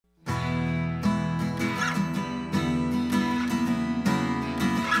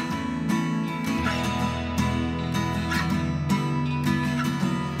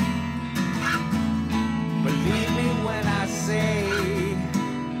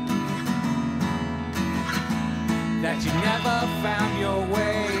you never found your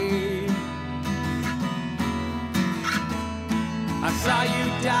way. I saw you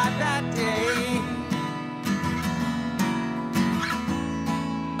die that day.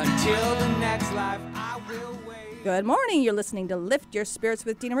 Until the next life, I will wait. Good morning. You're listening to Lift Your Spirits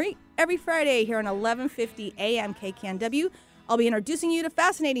with Dina Marie every Friday here on 1150 AM KKNW. I'll be introducing you to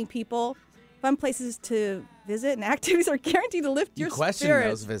fascinating people, fun places to visit, and activities are guaranteed to lift your question spirits.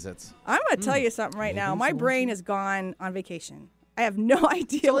 those visits. I'm going to tell you something right now. My brain is gone on vacation. I have no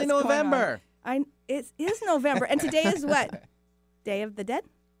idea It's only what's going November. on. It is November, and today is what? Day of the Dead?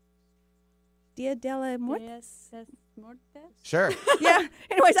 Dia de la Muerte? Sure. Yeah.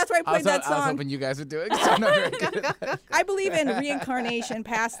 Anyways, that's where I I was, played that I was song. hoping you guys would do it. 'cause I'm not very good at that. I believe in reincarnation,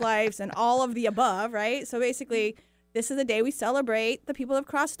 past lives, and all of the above, right? So basically, this is the day we celebrate the people who have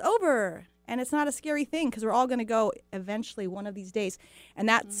crossed over. And it's not a scary thing because we're all going to go eventually one of these days. And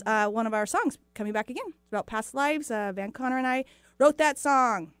that's one of our songs coming back again. It's about past lives. Van Connor and I wrote that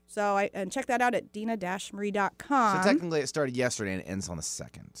song. So and check that out at dina-marie.com. So technically it started yesterday and it ends on the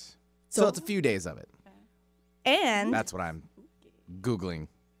 2nd. So it's a few days of it. And That's what I'm Googling.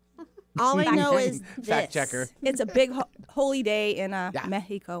 all I know is this. Fact checker. It's a big holy day in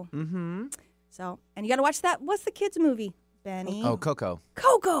Mexico. Mm-hmm. So, and you got to watch that. What's the kids' movie, Benny? Oh, Coco.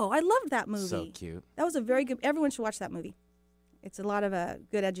 Coco. I loved that movie. So cute. That was a very good. Everyone should watch that movie. It's a lot of a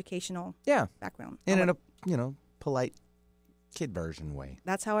good educational Yeah. background. And in a, polite kid version way.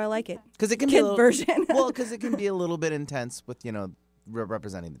 That's how I like it. Because it can be Kid a little, version. well, because it can be a little bit intense with,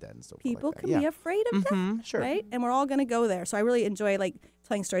 representing the dead and stuff People like that. can be afraid of death, Sure. right? And we're all going to go there. So I really enjoy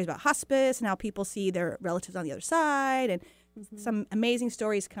telling stories about hospice and how people see their relatives on the other side, and some amazing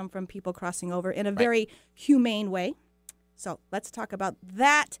stories come from people crossing over in a very humane way. So let's talk about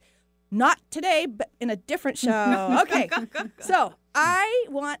that. Not today, but in a different show. Okay. So I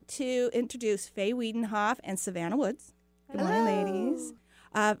want to introduce Faye Wiedenhoff and Savannah Woods. Good morning, ladies.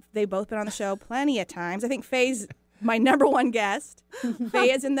 They've both been on the show plenty of times. I think Faye's my number one guest.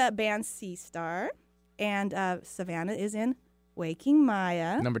 Faye is in the band Sea Star, and Savannah is in Waking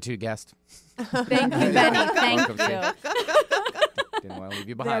Maya. Number 2 guest. Thank you, Benny. Thank Welcome, you. Didn't want to leave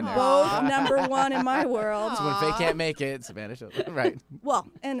you They're behind there. both number one in my world. So when Faye can't make it, Savannah should. Right. Well,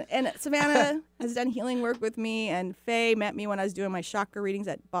 and Savannah has done healing work with me, and Faye met me when I was doing my chakra readings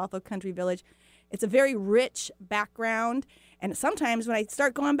at Bothell Country Village. It's a very rich background, and sometimes when I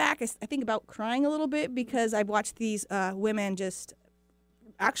start going back, I think about crying a little bit because I've watched these women just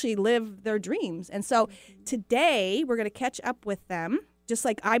actually live their dreams. And so today we're going to catch up with them, just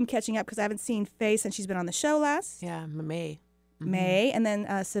like I'm catching up because I haven't seen Faye since she's been on the show last Yeah, May. May. And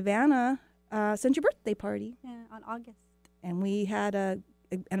then Savannah sent your birthday party. Yeah, on August. And we had an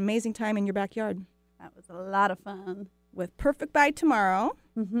amazing time in your backyard That was a lot of fun. with Perfect by Tomorrow.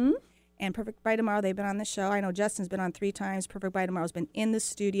 Mm-hmm. And Perfect by Tomorrow, they've been on the show. I know Justin's been on 3 times. Perfect by Tomorrow's been in the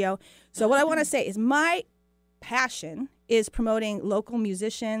studio. So what I want to say is my passion is promoting local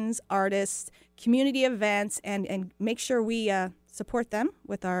musicians, artists, community events, and make sure we support them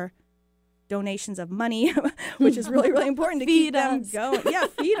with our donations of money, which is really, really important to keep them going. Yeah,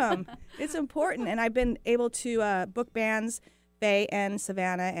 feed them. It's important. And I've been able to book bands, Faye and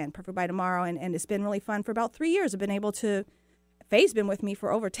Savannah and Perfect by Tomorrow, and it's been really fun for about 3 years. I've been able to, Faye's been with me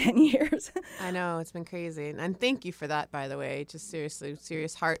for over 10 years. I know, it's been crazy. And thank you for that, by the way. Just seriously,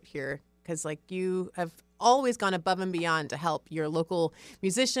 serious heart here. Because, you have always gone above and beyond to help your local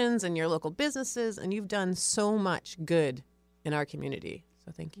musicians and your local businesses. And you've done so much good in our community.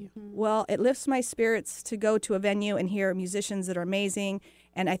 So thank you. Well, it lifts my spirits to go to a venue and hear musicians that are amazing.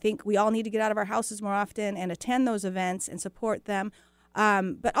 And I think we all need to get out of our houses more often and attend those events and support them.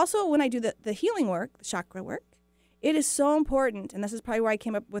 But also when I do the healing work, the chakra work, it is so important. And this is probably where I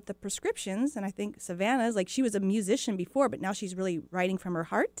came up with the prescriptions. And I think Savannah's, she was a musician before, but now she's really writing from her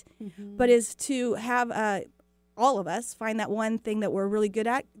heart. Mm-hmm. But is to have all of us find that one thing that we're really good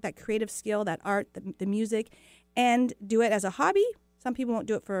at, that creative skill, that art, the music, and do it as a hobby. Some people won't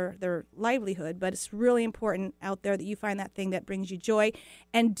do it for their livelihood, but it's really important out there that you find that thing that brings you joy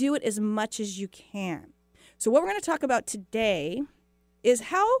and do it as much as you can. So what we're going to talk about today is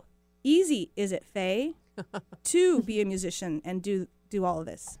how easy is it, Faye, to be a musician and do all of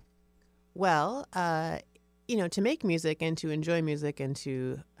this? Well, to make music and to enjoy music and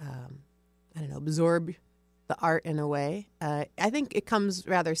to, absorb the art in a way, I think it comes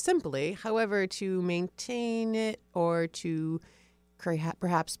rather simply. However, to maintain it or to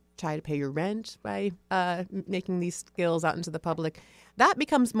perhaps try to pay your rent by making these skills out into the public, that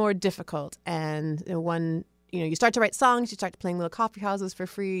becomes more difficult. And one you start to write songs, you start playing little coffee houses for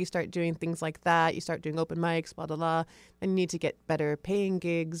free, you start doing things like that, you start doing open mics, blah, blah, blah. And you need to get better paying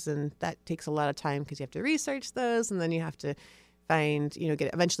gigs, and that takes a lot of time because you have to research those, and then you have to find,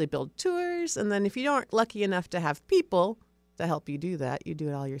 eventually build tours. And then if you aren't lucky enough to have people to help you do that, you do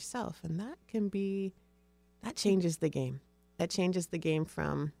it all yourself. And that changes the game. That changes the game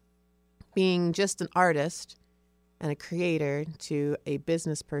from being just an artist and a creator to a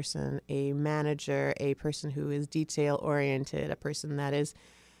business person, a manager, a person who is detail oriented, a person that is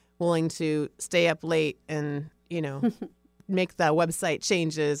willing to stay up late and, make the website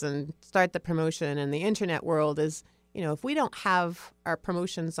changes and start the promotion. And the internet world is, if we don't have our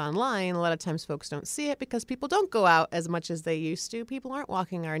promotions online, a lot of times folks don't see it because people don't go out as much as they used to. People aren't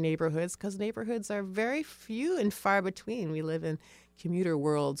walking our neighborhoods because neighborhoods are very few and far between. We live in commuter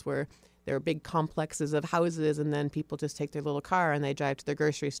worlds where there are big complexes of houses, and then people just take their little car and they drive to their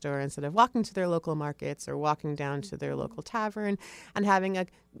grocery store instead of walking to their local markets or walking down to their local tavern and having a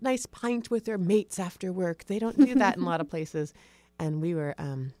nice pint with their mates after work. They don't do that in a lot of places. And we were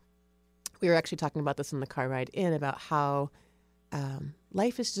actually talking about this in the car ride in, about how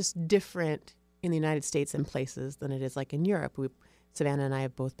life is just different in the United States and places than it is like in Europe. Savannah and I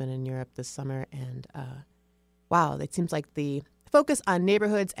have both been in Europe this summer, and wow, it seems like the focus on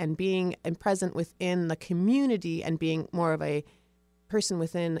neighborhoods and being present within the community and being more of a person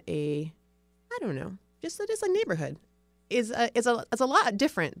within just that is a neighborhood is a lot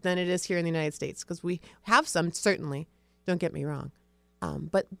different than it is here in the United States, because we have some, certainly, don't get me wrong.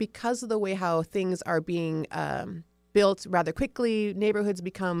 But because of the way how things are being built rather quickly, neighborhoods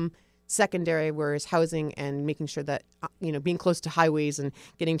become secondary, whereas housing and making sure that, being close to highways and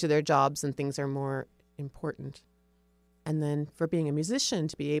getting to their jobs and things are more important. And then for being a musician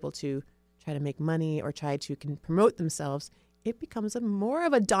to be able to try to make money or try to promote themselves, it becomes more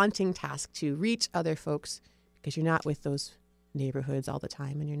of a daunting task to reach other folks because you're not with those neighborhoods all the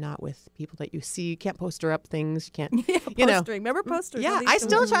time, and you're not with people that you see. You can't poster up things. You can't, postering. Remember posters? Yeah, I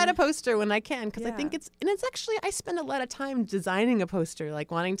still try to poster when I can, because I think it's actually, I spend a lot of time designing a poster,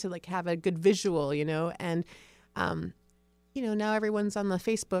 like wanting to have a good visual, and now everyone's on the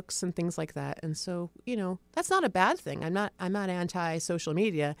Facebooks and things like that. And so, that's not a bad thing. I'm not anti social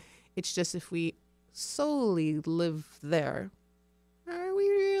media. It's just, if we solely live there, are we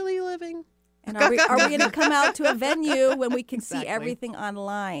really living? And are we going to come out to a venue when we can Exactly. see everything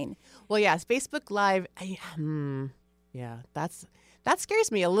online? Well, yes, Facebook Live. That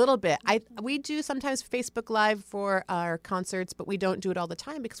scares me a little bit. We do sometimes Facebook Live for our concerts, but we don't do it all the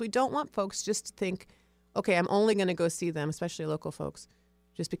time because we don't want folks just to think, okay, I'm only going to go see them, especially local folks,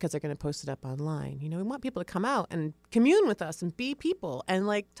 just because they're going to post it up online. We want people to come out and commune with us and be people and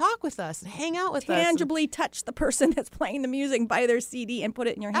talk with us and hang out with us. Tangibly touch the person that's playing the music, buy their CD and put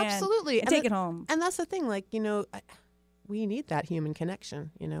it in your hand. Absolutely. And take it home. And that's the thing, we need that human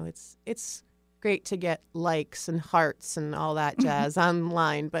connection. It's great to get likes and hearts and all that jazz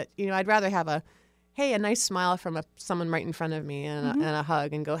online, but I'd rather have a nice smile from someone right in front of me and a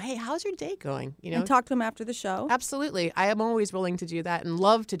hug, and go, hey, how's your day going? And talk to them after the show. Absolutely. I am always willing to do that and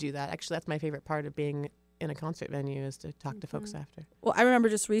love to do that. Actually, that's my favorite part of being in a concert venue, is to talk to folks after. Well, I remember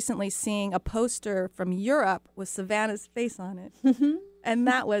just recently seeing a poster from Europe with Savannah's face on it. And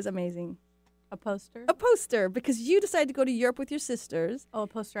that was amazing. A poster? A poster, because you decided to go to Europe with your sisters. Oh, a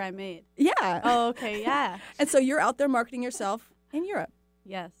poster I made. Yeah. Oh, okay, yeah. And so you're out there marketing yourself in Europe.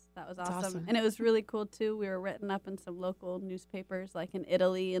 Yes, that was That's awesome. And it was really cool, too. We were written up in some local newspapers, like in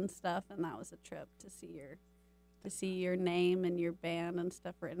Italy and stuff, and that was a trip to see your name and your band and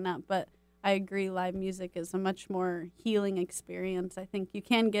stuff written up. But I agree, live music is a much more healing experience. I think you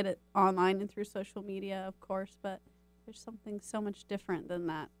can get it online and through social media, of course, but there's something so much different than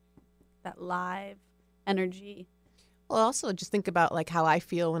that live energy. Well, also just think about how I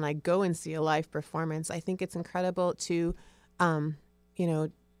feel when I go and see a live performance. I think it's incredible to,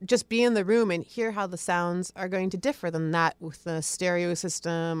 just be in the room and hear how the sounds are going to differ than that with the stereo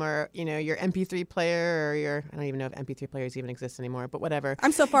system or, your MP3 player or I don't even know if MP3 players even exist anymore, but whatever.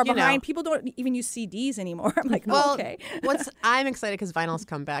 I'm so far behind. People don't even use CDs anymore. I'm like, well, okay. I'm excited because vinyl's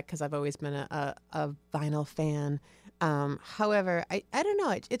come back, because I've always been a vinyl fan. However, I don't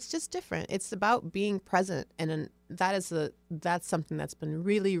know. It's just different. It's about being present, and that's something that's been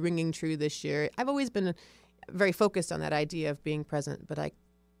really ringing true this year. I've always been very focused on that idea of being present, but I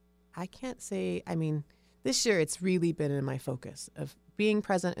can't say. I mean, this year it's really been in my focus of being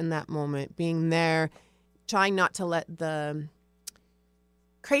present in that moment, being there, trying not to let the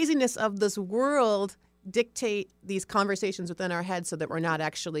craziness of this world dictate these conversations within our heads, so that we're not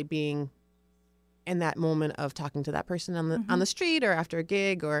actually being in that moment of talking to that person on the street or after a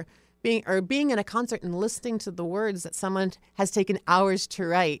gig or being in a concert and listening to the words that someone has taken hours to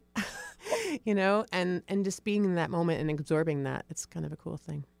write, and just being in that moment and absorbing that. It's kind of a cool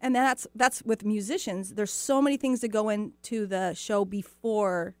thing. And that's with musicians. There's so many things that go into the show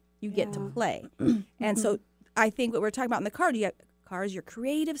before you get to play. And so I think what we're talking about in the car, you have cars, your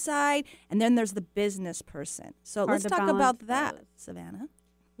creative side, and then there's the business person. So let's talk about that, Savannah.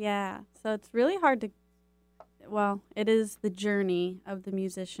 Yeah. So it's really hard to, it is the journey of the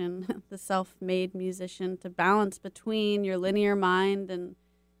musician, the self-made musician, to balance between your linear mind and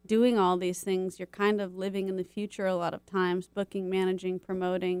doing all these things. You're kind of living in the future a lot of times, booking, managing,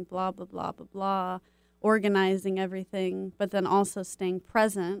 promoting, blah, blah, blah, blah, blah, organizing everything, but then also staying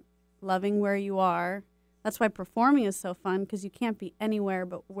present, loving where you are. That's why performing is so fun, because you can't be anywhere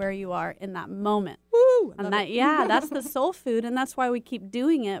but where you are in that moment. Woo! And that's the soul food, and that's why we keep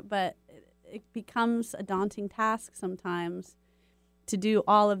doing it, but it becomes a daunting task sometimes to do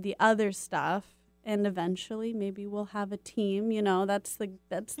all of the other stuff. And eventually maybe we'll have a team, that's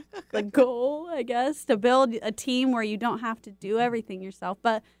the goal, I guess, to build a team where you don't have to do everything yourself.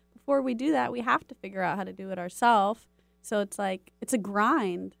 But before we do that, we have to figure out how to do it ourselves. So it's like, it's a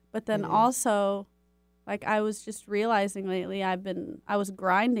grind. But then also, like, I was just realizing lately, I was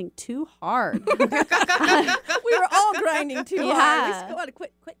grinding too hard. We were all grinding too hard. We got to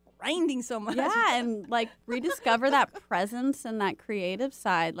quit grinding so much. Yeah, and like rediscover that presence and that creative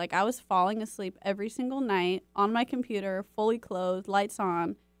side. Like, I was falling asleep every single night on my computer, fully clothed, lights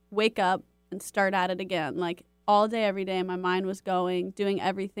on, wake up and start at it again. Like, all day, every day, my mind was going, doing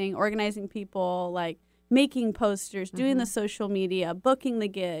everything, organizing people, like making posters, doing the social media, booking the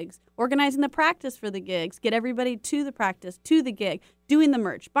gigs, organizing the practice for the gigs, get everybody to the practice, to the gig, doing the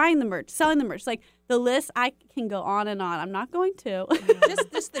merch, buying the merch, selling the merch. Like, the list, I can go on and on. I'm not going to.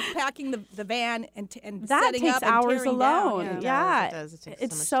 just the packing the van and that setting takes up and hours tearing alone. down. Yeah, it does. It takes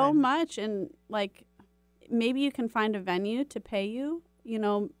it's so much. And like, maybe you can find a venue to pay you,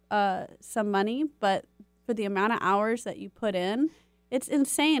 some money, but for the amount of hours that you put in, it's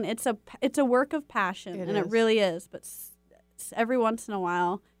insane. It's a work of passion, it really is. But every once in a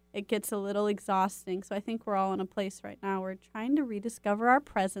while, it gets a little exhausting. So I think we're all in a place right now. We're trying to rediscover our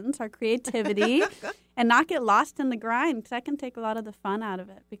presence, our creativity, and not get lost in the grind, because that can take a lot of the fun out of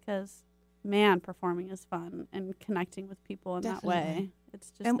it. Because, man, performing is fun, and connecting with people in that way.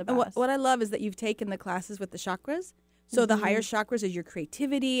 It's just the best. What I love is that you've taken the classes with the chakras. So the higher chakras is your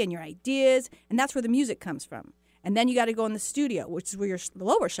creativity and your ideas, and that's where the music comes from. And then you got to go in the studio, which is where your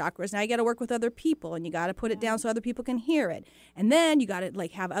lower chakras. Now you got to work with other people, and you got to put it down so other people can hear it. And then you got to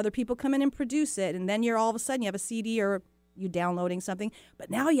like have other people come in and produce it. And then you're all of a sudden you have a CD or you downloading something. But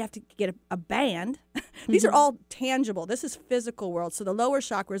now you have to get a band. These are all tangible. This is physical world. So the lower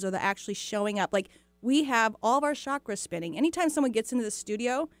chakras are the actually showing up. Like, we have all of our chakras spinning. Anytime someone gets into the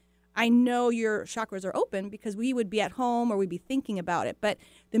studio, I know your chakras are open, because we would be at home or we'd be thinking about it. But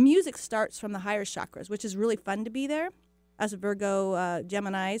the music starts from the higher chakras, which is really fun to be there as Virgo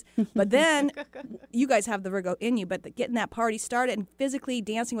Geminis. But then you guys have the Virgo in you, but getting that party started and physically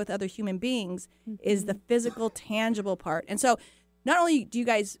dancing with other human beings is the physical, tangible part. And so not only do you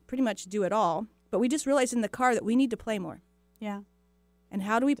guys pretty much do it all, but we just realized in the car that we need to play more. Yeah. And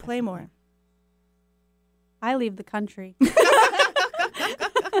how do we play more? I leave the country.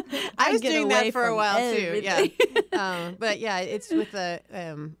 I was doing that for a while everything. too. Yeah, but yeah, it's with the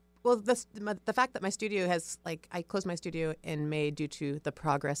the fact that my studio has, like, I closed my studio in May due to the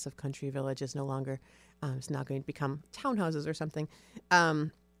progress of Country Village is no longer. It's now going to become townhouses or something.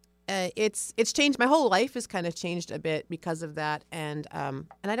 It's changed. My whole life has kind of changed a bit because of that, and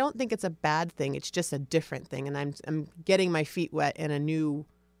I don't think it's a bad thing. It's just a different thing, and I'm getting my feet wet in a new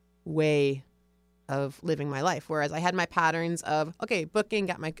way of living my life. Whereas I had my patterns of, okay,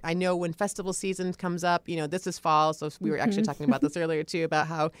 booking, I know when festival season comes up, this is fall. So we were actually talking about this earlier too, about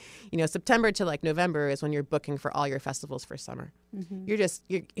how, September to like November is when you're booking for all your festivals for summer. You're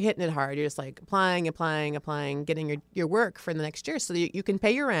hitting it hard. You're just like applying, getting your work for the next year so that you can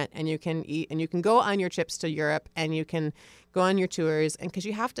pay your rent and you can eat and you can go on your trips to Europe and you can go on your tours. And because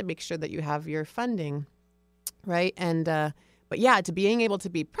you have to make sure that you have your funding, right? And, but yeah, to being able to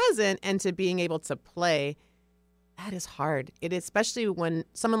be present and to being able to play, that is hard. It is, especially when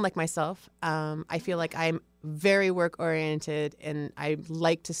someone like myself, I feel like I'm very work oriented and I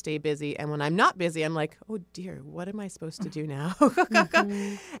like to stay busy. And when I'm not busy, I'm like, oh dear, what am I supposed to do now?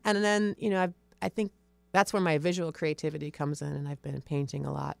 And then, I think that's where my visual creativity comes in. And I've been painting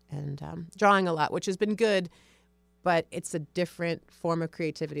a lot and drawing a lot, which has been good. But it's a different form of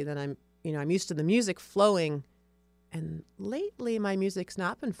creativity than I'm used to the music flowing. And lately, my music's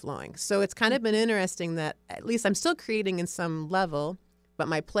not been flowing. So it's kind of been interesting that at least I'm still creating in some level, but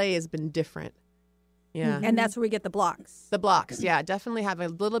my play has been different. Yeah. And that's where we get the blocks. The blocks, yeah, definitely have a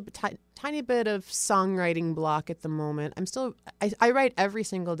little bit, tiny bit of songwriting block at the moment. I write every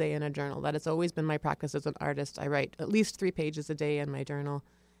single day in a journal. That has always been my practice as an artist. I write at least 3 pages a day in my journal,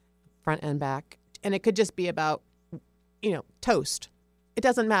 front and back. And it could just be about, toast. It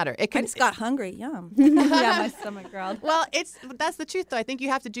doesn't matter. It I could. just got hungry. Yum. Yeah, my stomach growled. Well, that's the truth, though. I think you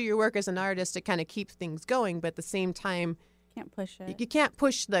have to do your work as an artist to kind of keep things going, but at the same time, Can't push it. you can't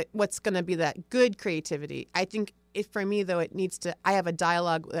push what's going to be that good creativity. I think for me, though, it needs to. I have a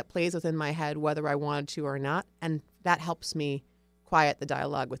dialogue that plays within my head, whether I wanted to or not, and that helps me quiet the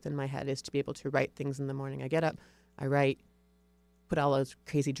dialogue within my head. Is to be able to write things in the morning. I get up, I write, put all those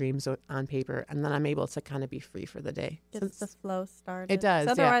crazy dreams on paper, and then I'm able to kind of be free for the day. Gets the flow started. It does,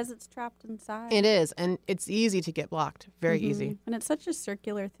 'Cause yeah. otherwise, it's trapped inside. It is, and it's easy to get blocked. Very easy. And it's such a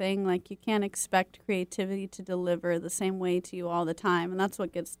circular thing. Like, you can't expect creativity to deliver the same way to you all the time. And that's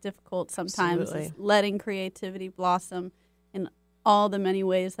what gets difficult sometimes, is Absolutely. letting creativity blossom in all the many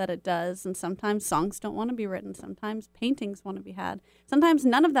ways that it does. And sometimes songs don't want to be written. Sometimes paintings want to be had. Sometimes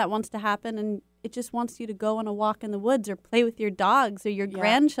none of that wants to happen, and it just wants you to go on a walk in the woods or play with your dogs or your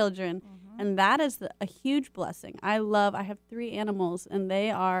grandchildren. And that is a huge blessing. I have 3 animals, and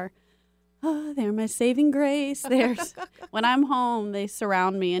they're my saving grace. When I'm home, they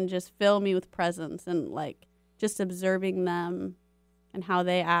surround me and just fill me with presence, and like just observing them and how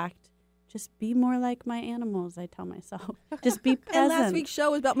they act. Just be more like my animals, I tell myself. Just be present. And last week's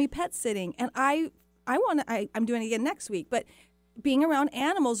show was about me pet sitting, and I'm doing it again next week. But being around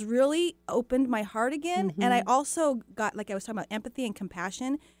animals really opened my heart again, and I also got, like I was talking about, empathy and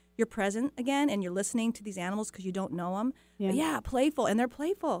compassion. You're present again, and you're listening to these animals because you don't know them. Yeah, playful, and they're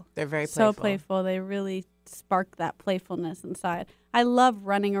playful. They're very playful. So playful. They really spark that playfulness inside. I love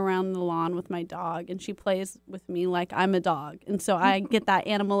running around the lawn with my dog, and she plays with me like I'm a dog. And so I get that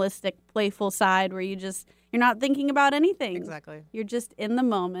animalistic, playful side where you're not thinking about anything. Exactly. You're just in the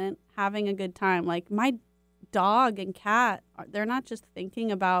moment, having a good time. Like, my dog and cat, they're not just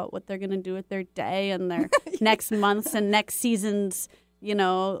thinking about what they're going to do with their day and their next month's and next season's,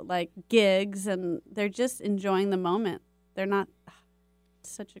 gigs, and they're just enjoying the moment. They're not.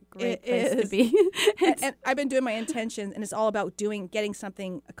 Such a great place to be. and I've been doing my intentions, and it's all about getting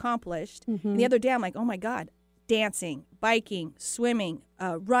something accomplished. And the other day, I'm like, oh my God, dancing, biking, swimming,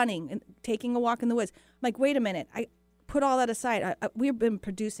 running, and taking a walk in the woods. I'm like, wait a minute. I put all that aside. We've been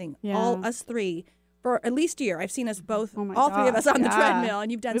producing, all us 3, for at least a year. I've seen us both, all 3 of us on the treadmill,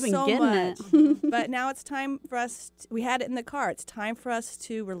 and you've done We've been so getting much. it. But now it's time for us. We had it in the car. It's time for us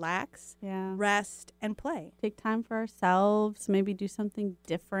to relax, rest, and play. Take time for ourselves, maybe do something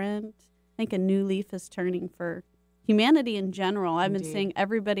different. I think a new leaf is turning for humanity in general. I've been seeing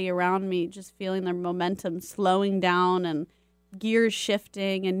everybody around me just feeling their momentum slowing down and gears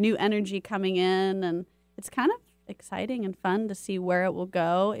shifting and new energy coming in. And it's kind of exciting and fun to see where it will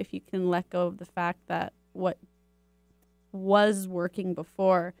go if you can let go of the fact that what was working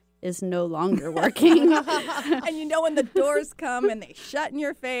before is no longer working. And when the doors come and they shut in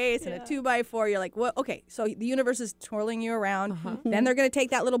your face and a 2x4, you're like, well, okay, so the universe is twirling you around. Then they're going to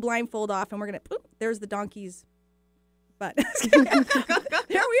take that little blindfold off, and we're going to, there's the donkey's butt. Here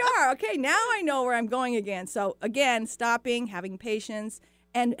we are. Okay, now I know where I'm going again. So again, stopping, having patience,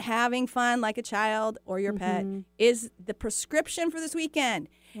 and having fun like a child or your pet is the prescription for this weekend.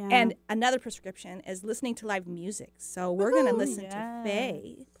 Yeah. And another prescription is listening to live music. So we're going to listen to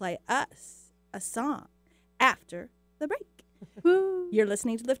Faye play us a song after the break. You're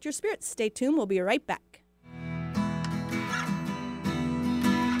listening to Lift Your Spirits. Stay tuned. We'll be right back.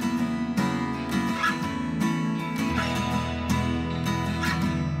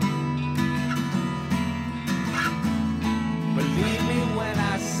 Believe me when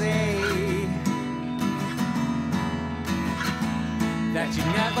I say that you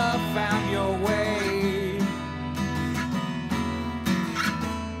never found your way.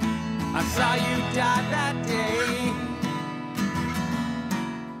 I saw you die that day.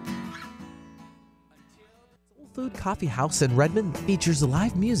 Soul Food Coffee House in Redmond features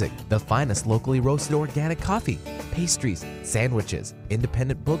live music, the finest locally roasted organic coffee, pastries, sandwiches,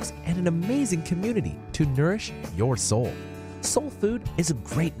 independent books, and an amazing community to nourish your soul. Soul Food is a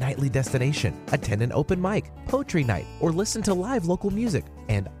great nightly destination. Attend an open mic, poetry night, or listen to live local music,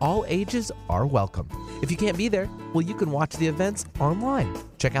 and all ages are welcome. If you can't be there, well, you can watch the events online.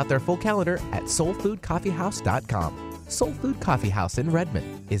 Check out their full calendar at soulfoodcoffeehouse.com. Soul Food Coffee House in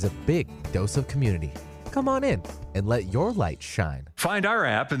Redmond is a big dose of community. Come on in and let your light shine. Find our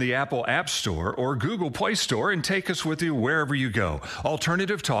app in the Apple App Store or Google Play Store and take us with you wherever you go.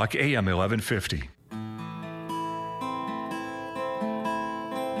 Alternative Talk AM 1150.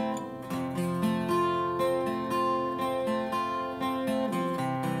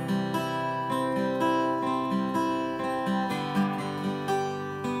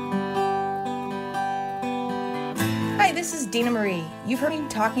 Hi, this is Dina Marie. You've heard me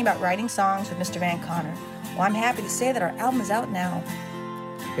talking about writing songs with Mr. Van Connor. Well, I'm happy to say that our album is out now.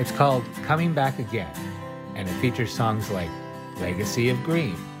 It's called Coming Back Again, and it features songs like Legacy of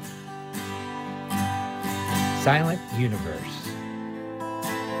Green, Silent Universe,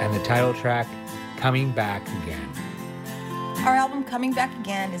 and the title track, Coming Back Again. Our album, Coming Back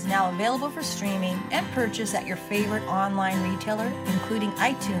Again, is now available for streaming and purchase at your favorite online retailer, including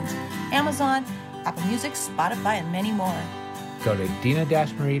iTunes, Amazon, Apple Music, Spotify, and many more. Go to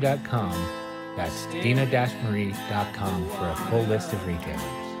dina-marie.com. That's dina-marie.com for a full list of retailers.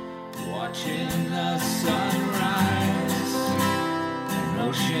 Watching the sunrise, an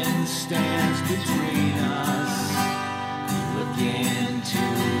ocean stands between us. Look into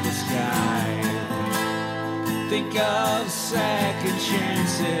the sky. Think of second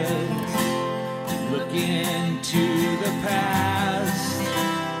chances. Look into the past.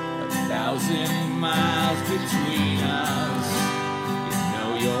 1,000 miles between us. You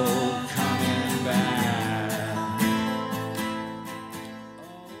know you're coming back.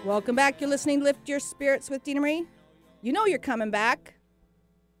 Welcome back. You're listening to Lift Your Spirits with Dina Marie. You know you're coming back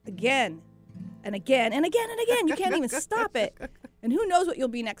again and again and again and again. You can't even stop it. And who knows what you'll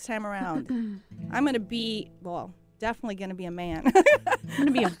be next time around. I'm going to be, well, definitely going to be a man. I'm going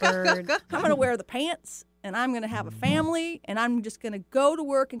to be a bird. I'm going to wear the pants, and I'm going to have a family, and I'm just going to go to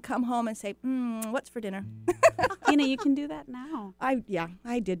work and come home and say, what's for dinner? Tina, you can do that now. I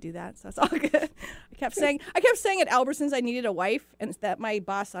did do that, so it's all good. I kept saying at Albertsons I needed a wife, and that my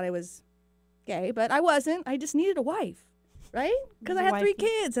boss thought I was gay, but I wasn't. I just needed a wife, right? Because I had 3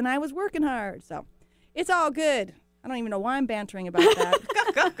 kids, and I was working hard, so it's all good. I don't even know why I'm bantering about that.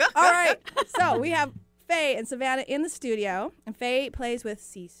 All right, so we have Faye and Savannah in the studio, and Faye plays with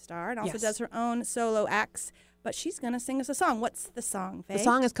Sea Star and also does her own solo acts, but she's going to sing us a song. What's the song, Faye? The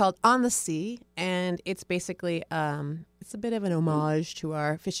song is called On the Sea, and it's basically, it's a bit of an homage to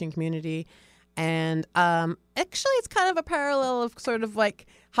our fishing community, and actually it's kind of a parallel of sort of like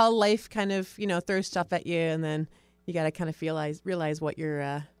how life kind of, throws stuff at you, and then you got to kind of realize what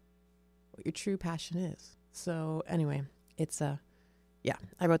your true passion is. So anyway, it's I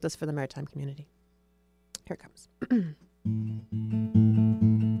wrote this for the maritime community. Here it comes.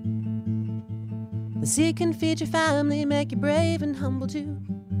 The sea can feed your family, make you brave and humble too.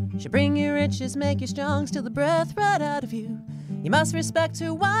 She'll bring you riches, make you strong, steal the breath right out of you. You must respect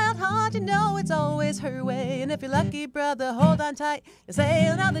her wild heart, you know it's always her way. And if you're lucky, brother, hold on tight, you'll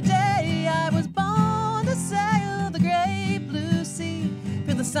sail another day. I was born to sail the great blue sea.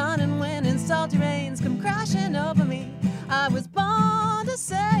 Feel the sun and wind and salty rains come crashing over me. I was born to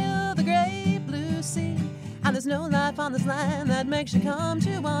sail the great blue sea. And there's no life on this land that makes you come to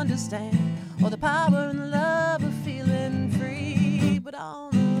understand, or the power and the love of feeling free. But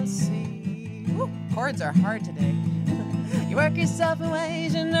on the sea, chords are hard today. You work yourself in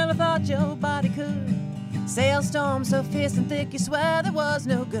ways you never thought your body could. Sail storms so fierce and thick you swear there was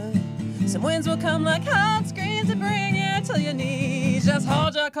no good. Some winds will come like hot screams and bring you to your knees. Just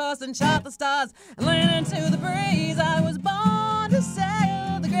hold your course and chart the stars and lean into the breeze. I was born to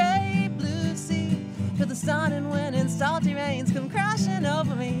sail the great blue sea. Feel the sun and wind and salty rains come crashing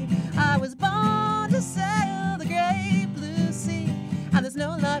over me. I was born to sail the great blue sea. And there's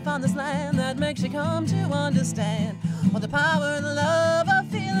no life on this land that makes you come to understand, or the power and the love of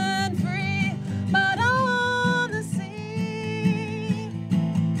feeling free. But on the sea,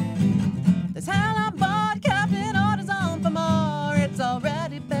 there's hell on board, captain orders on for more. It's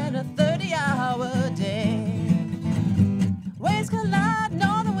already been a 30-hour day. Waves collide,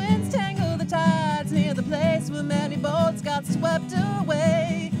 northern winds tangle the tides near the place where many boats got swept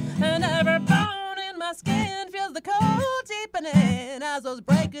away. And every bone in my skin feels the cold deepening as those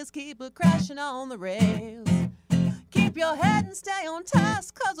breakers keep crashing on the rails. Keep your head and stay on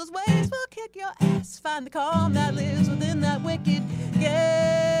task, cause those waves will kick your ass. Find the calm that lives within that wicked gale.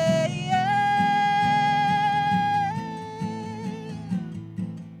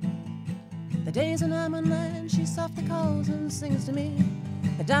 The days when I'm on land, she softly calls and sings to me.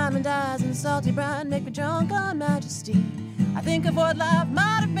 Her diamond eyes and salty brine make me drunk on majesty. I think of what life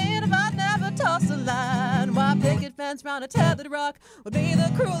might have been if I'd never tossed a line. Why picket fence round a tethered rock would be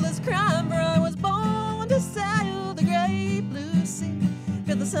the cruelest crime, for I was born to sail the great blue sea.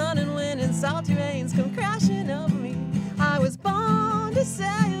 Feel the sun and wind and salty rains come crashing over me. I was born to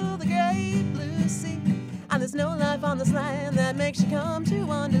sail the great blue sea. And there's no life on this land that makes you come to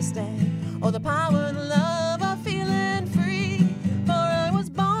understand, or the power and the love of feeling free. For I was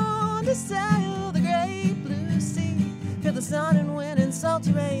born to sail the great blue sea. Feel the sun and wind and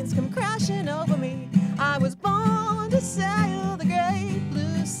salty rains come crashing over me. I was born to sail the great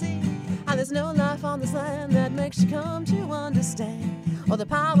blue sea. And there's no life on this land that makes you come to understand all the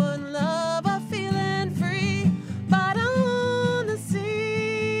power and love of feeling free, but on the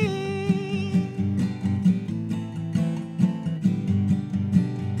sea.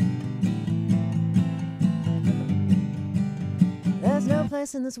 There's no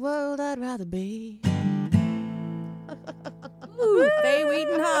place in this world I'd rather be. Ooh, Faye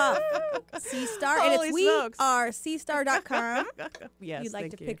Wiedenhoff, Sea Star, and Holy it's smokes. wearesseastar.com. Yes, You'd like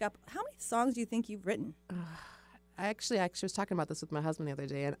thank to you. pick up. How many songs do you think you've written? I actually was talking about this with my husband the other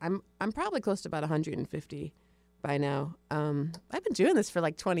day, and I'm probably close to about 150 by now. I've been doing this for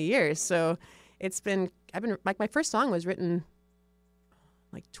like 20 years, so I've been like, my first song was written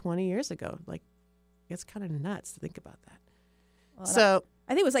like 20 years ago. Like, it's kind of nuts to think about that. Well, So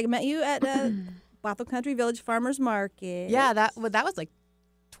I think it was like I met you at Bothell Country Village Farmers Market. yeah, that was like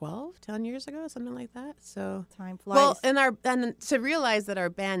 10 years ago, something like that. So Time flies. well, and to realize that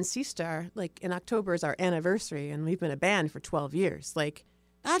our band Sea Star, like in October is our anniversary, and we've been a band for 12 years. Like,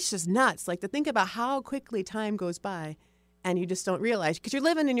 that's just nuts. Like, to think about how quickly time goes by, and you just don't realize because you're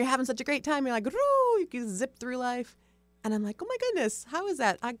living and you're having such a great time. You're like, "Woo," you can zip through life, and I'm like, oh my goodness, how is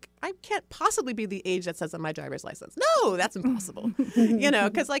that? I can't possibly be the age that says on my driver's license. No, that's impossible.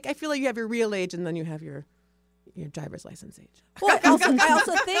 Because like I feel like you have your real age, and then you have your driver's license age. Well, I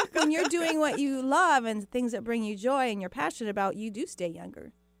also think when you're doing what you love and things that bring you joy and you're passionate about, you do stay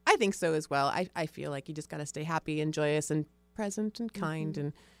younger. I think so as well. I feel like you just got to stay happy and joyous and present and kind.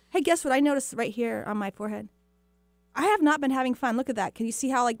 And Hey, guess what I noticed right here on my forehead? I have not been having fun. Look at that. Can you see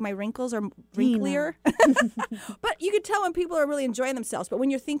how like my wrinkles are wrinklier? But you could tell when people are really enjoying themselves. But when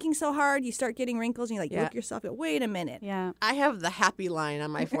you're thinking so hard, you start getting wrinkles and you like Yeah. look yourself. Wait a minute. Yeah. I have the happy line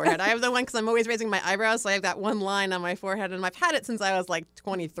on my forehead. I have the one because I'm always raising my eyebrows, so I have that one line on my forehead, and I've had it since I was like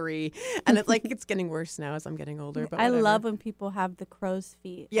 23, and it's like it's getting worse now as I'm getting older. But I whatever. love when people have the crow's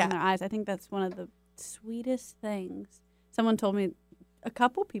feet Yeah. on their eyes. I think that's one of the sweetest things. Someone told me, a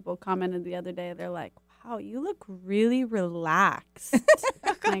couple people commented the other day, they're like, wow, you look really relaxed.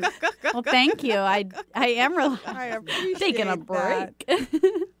 Like, well, thank you. I am relaxed. I appreciate Taking a that. break.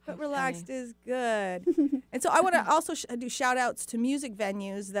 But relaxed is good. And so I want to also do shout outs to music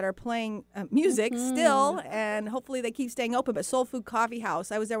venues that are playing music still, and hopefully they keep staying open. But Soul Food Coffee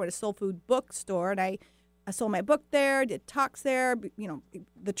House, I was there with a Soul Food bookstore, and I sold my book there, did talks there.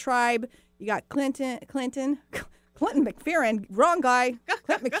 The Tribe. You got Clinton McPherson, wrong guy,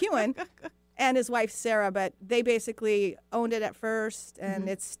 Clint McEwen, and his wife Sarah. But they basically owned it at first, and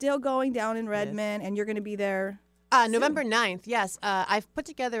it's still going down in Redmond, and you're going to be there. November 9th, yes. I've put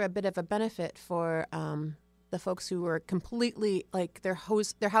together a bit of a benefit for the folks who were completely, like, their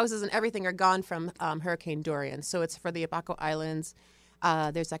houses and everything are gone from Hurricane Dorian. So it's for the Abaco Islands.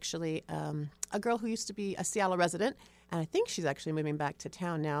 There's actually a girl who used to be a Seattle resident, and I think she's actually moving back to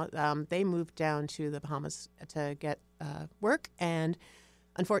town now. They moved down to the Bahamas to get work, and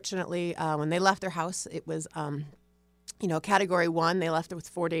unfortunately, when they left their house, it was Category 1. They left it with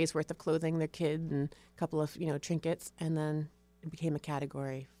 4 days worth of clothing, their kid, and a couple of trinkets, and then it became a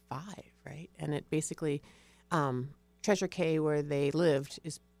Category 5, right? And it basically, Treasure Cay, where they lived,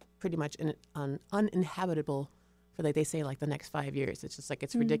 is pretty much uninhabitable for, like they say, like the next 5 years. It's just like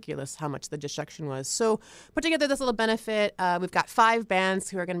it's ridiculous how much the destruction was. So put together this little benefit. We've got 5 bands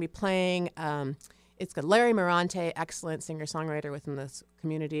who are going to be playing. It's got Larry Morante, excellent singer-songwriter within this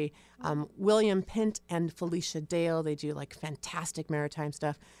community. William Pint and Felicia Dale, they do like fantastic maritime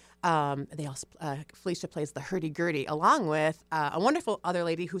stuff. They also Felicia plays the hurdy-gurdy, along with a wonderful other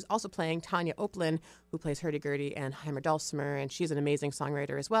lady who's also playing, Tanya Oplin, who plays hurdy-gurdy and Heimer Dulcimer, and she's an amazing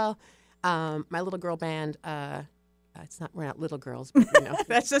songwriter as well. My little girl band. We're not little girls, but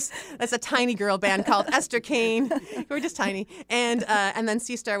that's a tiny girl band called Esther Kane. We're just tiny. And then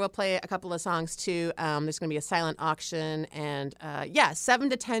Sea Star will play a couple of songs too. There's going to be a silent auction, and 7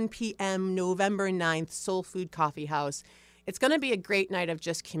 to 10 p.m. November 9th, Soul Food Coffee House. It's going to be a great night of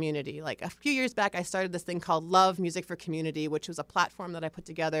just community. Like a few years back, I started this thing called Love Music for Community, which was a platform that I put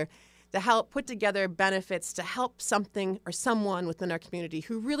together to help put together benefits to help something or someone within our community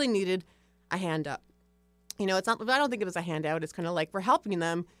who really needed a hand up. It's not. I don't think it was a handout. It's kind of like we're helping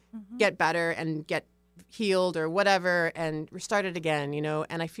them get better and get healed or whatever and restart it again.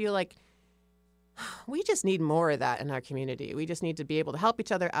 And I feel like we just need more of that in our community. We just need to be able to help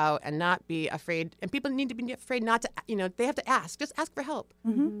each other out and not be afraid. And people need to be afraid not to. They have to ask. Just ask for help.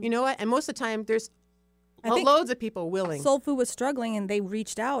 You know what? And most of the time, there's loads of people willing. Soul Food was struggling, and they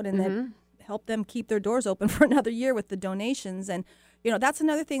reached out and then helped them keep their doors open for another year with the donations. And that's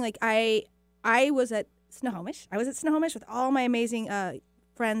another thing. Like I was at Snohomish. I was at Snohomish with all my amazing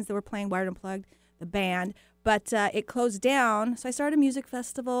friends that were playing Wired Unplugged, the band. But it closed down, so I started a music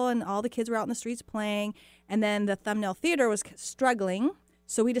festival, and all the kids were out in the streets playing. And then the Thumbnail Theater was struggling,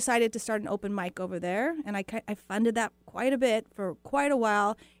 so we decided to start an open mic over there. And I funded that quite a bit for quite a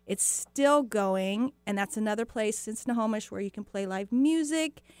while. It's still going, and that's another place in Snohomish where you can play live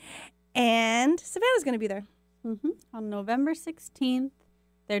music. And Savannah's going to be there. On November 16th,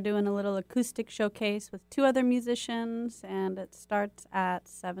 they're doing a little acoustic showcase with 2 other musicians, and it starts at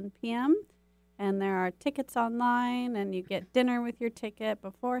 7 p.m., and there are tickets online, and you get dinner with your ticket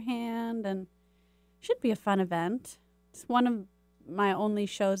beforehand, and should be a fun event. It's one of my only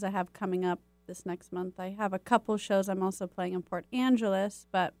shows I have coming up this next month. I have a couple shows I'm also playing in Port Angeles,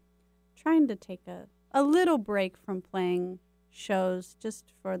 but trying to take a little break from playing shows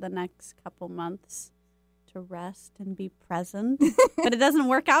just for the next couple months to rest and be present. But it doesn't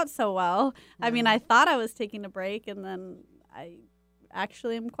work out so well. I mean, I thought I was taking a break, and then I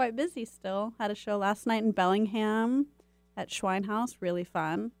actually am quite busy still. Had a show last night in Bellingham at Schweinhaus. Really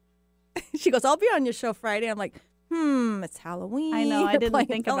fun. She goes, I'll be on your show Friday. I'm like, it's Halloween. I know. I You're didn't playing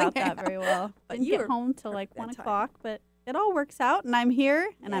think about Bellingham. that very well. Didn't You get were home till like 1 that time. o'clock, but it all works out, and I'm here,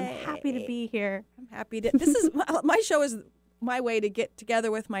 and I'm Yay. happy to be here. I'm happy to. This is my show is my way to get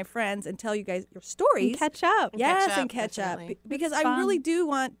together with my friends and tell you guys your stories. And catch up. Yes, catch and up, catch up. definitely. Because It's I really fun. do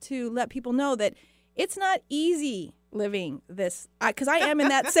want to let people know that it's not easy living this. Because I am in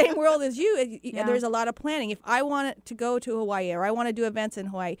that same world as you. Yeah. There's a lot of planning. If I want to go to Hawaii or I want to do events in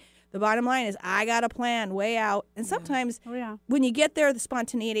Hawaii, the bottom line is I got to plan way out. And sometimes Oh, yeah. when you get there, the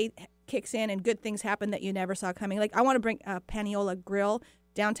spontaneity kicks in and good things happen that you never saw coming. Like I want to bring a Paniola Grill,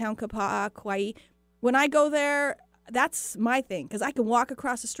 downtown Kapa'a, Kauai. When I go there, that's my thing because I can walk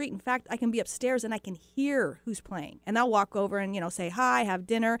across the street. In fact, I can be upstairs and I can hear who's playing. And I'll walk over and, say hi, have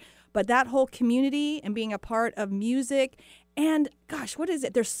dinner. But that whole community and being a part of music and, gosh, what is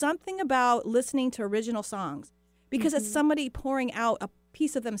it? There's something about listening to original songs because it's somebody pouring out a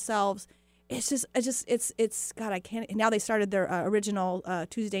piece of themselves. It's God, I can't. Now they started their original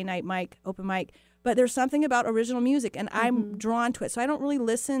Tuesday night open mic. But there's something about original music, and I'm drawn to it. So I don't really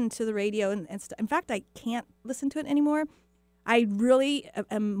listen to the radio and stuff. In fact, I can't listen to it anymore. I really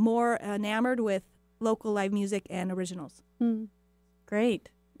am more enamored with local live music and originals. Great.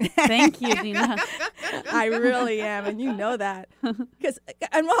 Thank you, Dina. I really am, and you know that.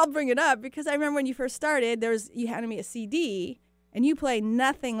 And I'll bring it up because I remember when you first started, you handed me a CD, and you play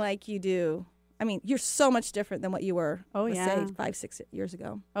nothing like you do. I mean, you're so much different than what you were, let's say, 5-6 years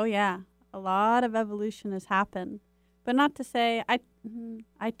ago. Oh, yeah. A lot of evolution has happened. But not to say,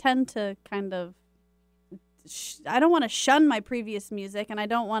 I tend to kind of, I don't want to shun my previous music, and I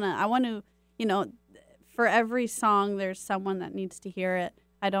want to, for every song, there's someone that needs to hear it.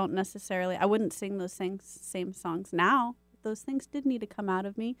 I wouldn't sing those same songs now. Those things did need to come out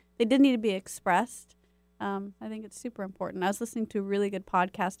of me. They did need to be expressed. I think it's super important. I was listening to a really good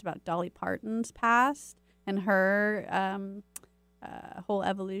podcast about Dolly Parton's past and her whole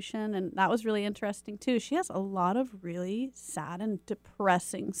evolution, and that was really interesting too. She has a lot of really sad and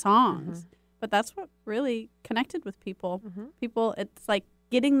depressing songs, but that's what really connected with people. People, it's like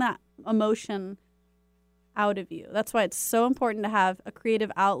getting that emotion out of you. That's why it's so important to have a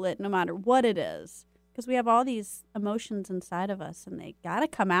creative outlet no matter what it is, because we have all these emotions inside of us and they gotta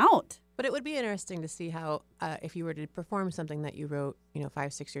come out. But it would be interesting to see how, if you were to perform something that you wrote,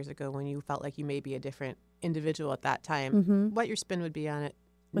 5-6 years ago, when you felt like you may be a different individual at that time, what your spin would be on it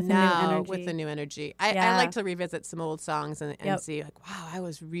With now with the new energy. I Yeah. like to revisit some old songs and see, like, wow, I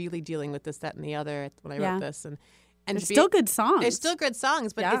was really dealing with this, that, and the other when I wrote this. And There's still good songs. There's still good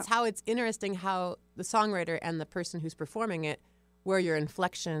songs, but Yeah. it's interesting how the songwriter and the person who's performing it, where your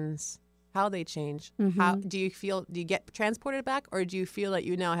inflections, how they change. How do you get transported back, or do you feel like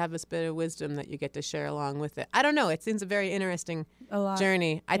you now have this bit of wisdom that you get to share along with it? I don't know. It seems a very interesting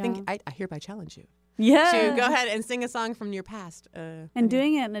journey. I think I hereby challenge you to go ahead and sing a song from your past. And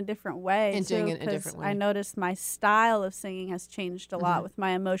doing it in a different way. And too, doing it in a 'cause different way. I noticed my style of singing has changed a lot with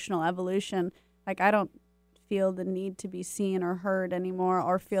my emotional evolution. Like, I don't feel the need to be seen or heard anymore,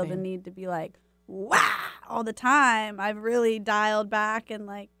 or feel the need to be like, wow, all the time. I've really dialed back, and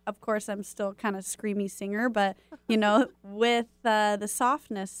like, of course, I'm still kind of screamy singer, but with the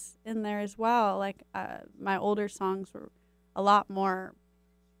softness in there as well. Like, my older songs were a lot more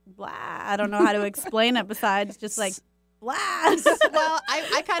blah. I don't know how to explain it besides just like blah. Well,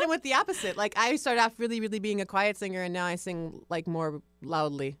 I kind of went the opposite. Like, I started off really, really being a quiet singer, and now I sing like more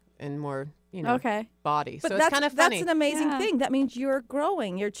loudly and more Okay. body. But so that's it's kind of funny. That's an amazing Yeah. thing. That means you're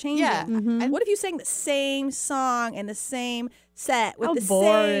growing, you're changing. Yeah. Mhm. What if you sang the same song and the same set with How the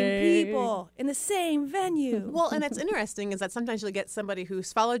boring. same people in the same venue? Well, and it's interesting is that sometimes you'll get somebody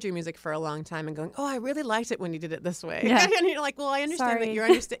who's followed your music for a long time and going, "Oh, I really liked it when you did it this way." Yeah. And you're like, "Well, I understand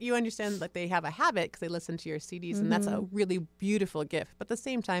Sorry. that you understand that they have a habit because they listen to your CDs, and that's a really beautiful gift. But at the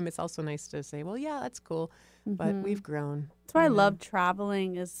same time, it's also nice to say, "Well, yeah, that's cool, but we've grown." That's why I love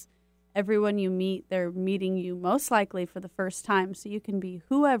traveling is everyone you meet, they're meeting you most likely for the first time. So you can be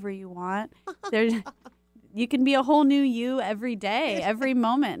whoever you want. You can be a whole new you every day, every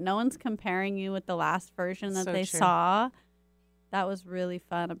moment. No one's comparing you with the last version that So they true. saw. That was really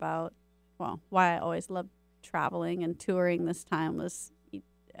fun about, why I always loved traveling and touring this time was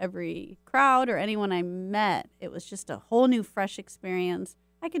every crowd or anyone I met. It was just a whole new, fresh experience.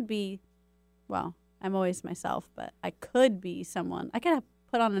 I could be, I'm always myself, but I could be someone. I could have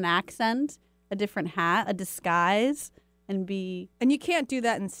put on an accent, a different hat, a disguise, and be. And you can't do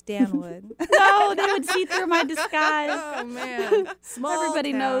that in Stanwood. No, they would see through my disguise. Oh, man. Small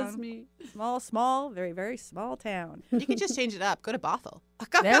Everybody knows town. me. Small, very, very small town. You could just change it up. Go to Bothell.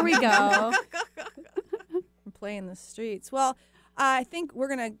 There we go. Play in the streets. Well, I think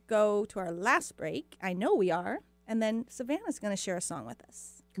we're going to go to our last break. I know we are. And then Savannah's going to share a song with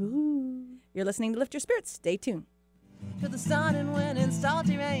us. Ooh. You're listening to Lift Your Spirits. Stay tuned. With the sun and wind and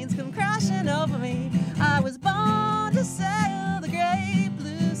salty rains come crashing over me. I was born to sail the great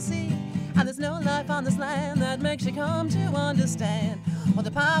blue sea. And there's no life on this land that makes you come to understand all the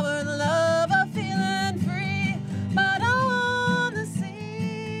power and the love of feeling free. But I want to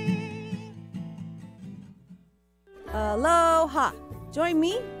see. Aloha. Join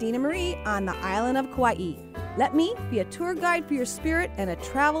me, Dina Marie, on the island of Kauai. Let me be a tour guide for your spirit and a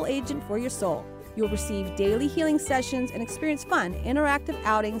travel agent for your soul. You'll receive daily healing sessions and experience fun, interactive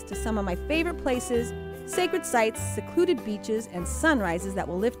outings to some of my favorite places, sacred sites, secluded beaches, and sunrises that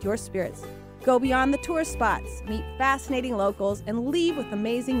will lift your spirits. Go beyond the tourist spots, meet fascinating locals, and leave with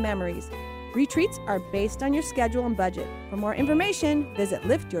amazing memories. Retreats are based on your schedule and budget. For more information, visit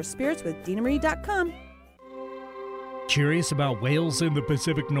liftyourspiritswithdinamarie.com. Curious about whales in the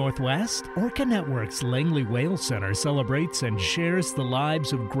Pacific Northwest? Orca Network's Langley Whale Center celebrates and shares the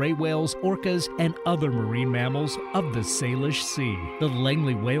lives of gray whales, orcas, and other marine mammals of the Salish Sea. The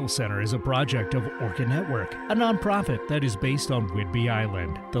Langley Whale Center is a project of Orca Network, a nonprofit that is based on Whidbey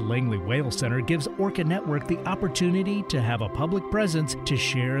Island. The Langley Whale Center gives Orca Network the opportunity to have a public presence to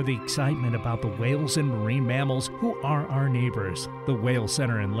share the excitement about the whales and marine mammals who are our neighbors. The Whale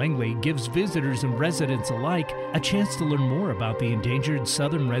Center in Langley gives visitors and residents alike a chance to learn more about the endangered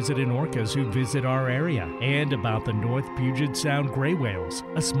southern resident orcas who visit our area and about the North Puget Sound gray whales,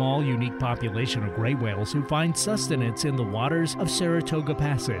 a small, unique population of gray whales who find sustenance in the waters of Saratoga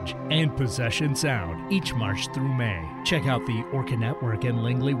Passage and Possession Sound each March through May. Check out the Orca Network and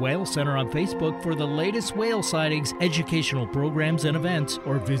Langley Whale Center on Facebook for the latest whale sightings, educational programs, and events,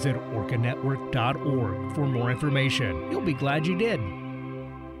 or visit orcanetwork.org for more information. You'll be glad you did.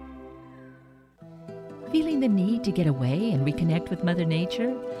 Feeling the need to get away and reconnect with Mother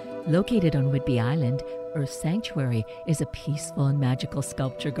Nature? Located on Whidbey Island, Earth Sanctuary is a peaceful and magical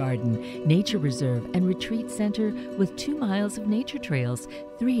sculpture garden, nature reserve, and retreat center with 2 miles of nature trails,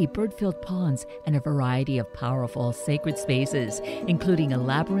 3 bird-filled ponds, and a variety of powerful sacred spaces, including a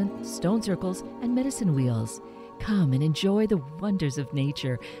labyrinth, stone circles, and medicine wheels. Come and enjoy the wonders of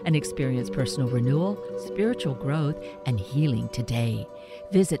nature and experience personal renewal, spiritual growth, and healing today.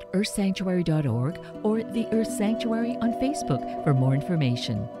 Visit earthsanctuary.org or the Earth Sanctuary on Facebook for more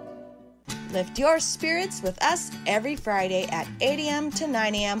information. Lift your spirits with us every Friday at 8 a.m. to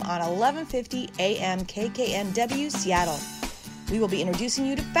 9 a.m. on 1150 a.m. KKNW Seattle. We will be introducing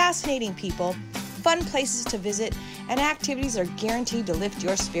you to fascinating people, fun places to visit, and activities are guaranteed to lift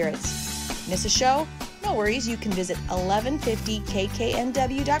your spirits. Miss a show? No worries, you can visit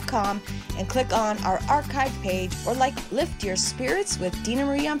 1150kknw.com and click on our archive page or like Lift Your Spirits with Dina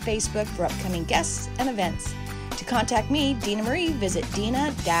Marie on Facebook for upcoming guests and events. To contact me, Dina Marie, visit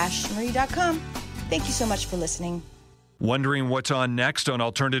dina-marie.com. Thank you so much for listening. Wondering what's on next on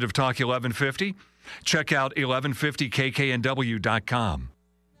Alternative Talk 1150? Check out 1150kknw.com.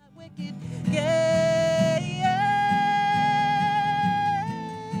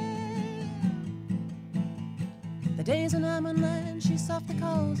 The days when I'm on land, she softly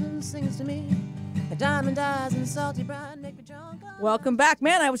calls and sings to me. The diamond eyes and salty brine make me drunk. Welcome back.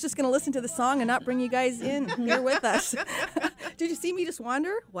 Man, I was just going to listen to the song and not bring you guys in here with us. Did you see me just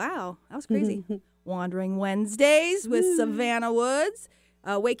wander? Wow, that was crazy. Wandering Wednesdays with Savannah Woods,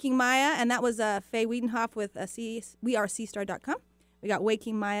 Waking Maya, and that was Faye Wiedenhoff with weareseastar.com. We got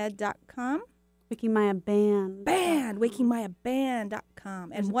wakingmaya.com. Waking Maya Band.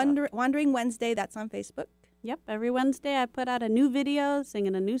 Wakingmayaband.com. And Wandering Wednesday, that's on Facebook. Yep, every Wednesday I put out a new video,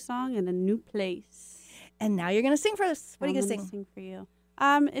 singing a new song in a new place. And now you're going to sing for us. What are you going to I'm gonna sing for you?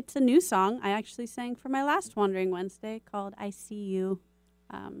 It's a new song. I actually sang for my last Wandering Wednesday called I See You.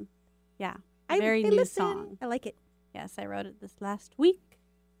 Very new song. I like it. Yes, I wrote it this last week,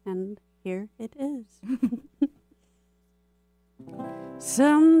 and here it is.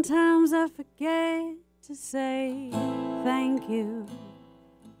 Sometimes I forget to say thank you.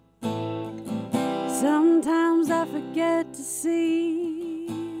 Sometimes I forget to see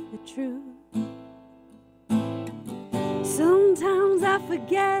the truth. Sometimes I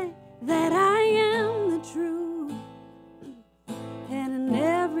forget that I am the truth. And in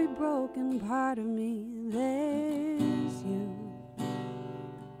every broken part of me, there's you.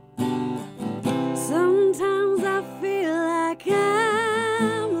 Sometimes I feel like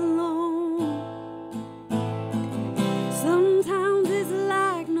I'm alone. Sometimes it's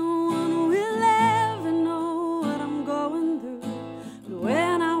like no one will ever know what I'm going through. But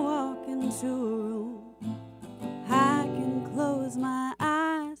when I walk into a room, I can close my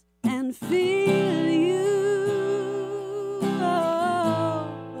eyes and feel you. Oh,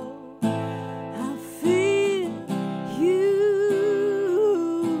 I feel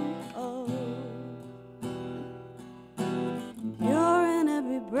you. Oh, you're in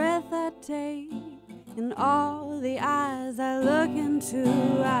every breath I take, in all the eyes I look into.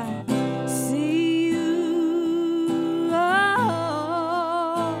 I see you.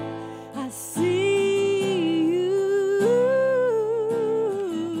 Oh, I see you.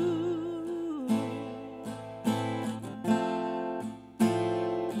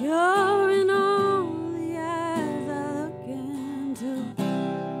 You're in all the eyes I look into.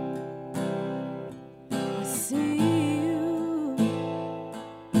 I see you.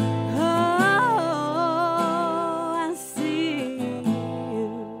 Oh, I see you.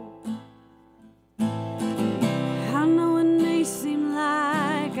 I know it may seem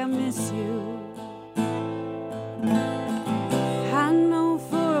like I miss you. I know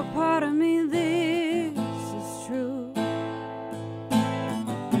for a part of me this is true.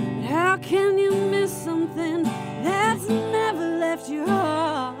 But how can you miss something that's never left your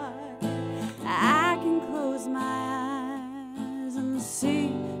heart? I can close my eyes and see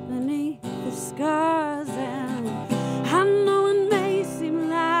beneath the scars, and I know it may seem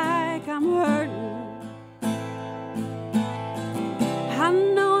like I'm hurting. I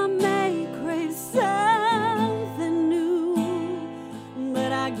know I may crave something new,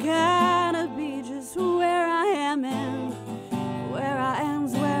 but I gotta be just where I am, and where I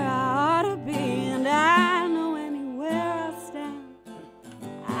am's where I ought to be. And I know anywhere I stand,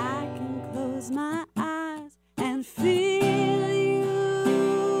 I can close my eyes and feel you.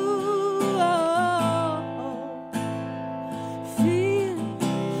 Oh, feel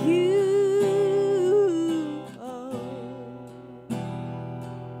you. Oh,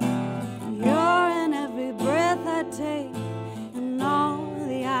 you're in every breath I take, and all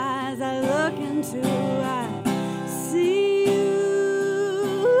the eyes I look into. I see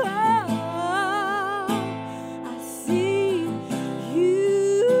you. Oh, I see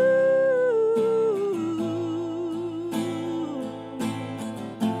you.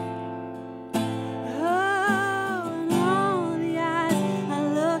 Oh, and all the eyes I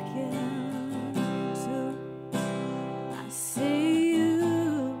look into, I see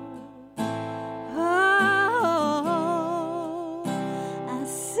you. Oh, I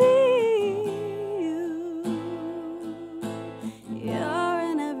see you. You're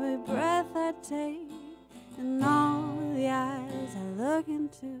in every breath I take, and all the eyes I look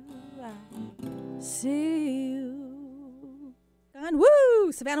into. I see you. Gone.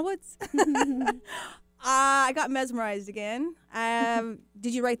 Woo! Savannah Woods. I got mesmerized again.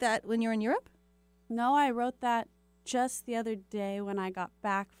 Did you write that when you were in Europe? No, I wrote that just the other day when I got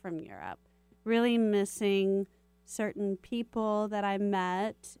back from Europe. Really missing certain people that I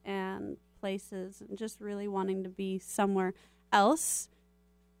met and places, and just really wanting to be somewhere else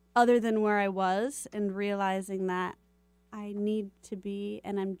other than where I was, and realizing that I need to be,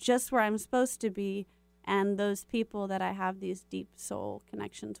 and I'm just where I'm supposed to be, and those people that I have these deep soul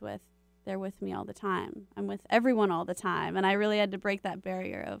connections with, they're with me all the time. I'm with everyone all the time, and I really had to break that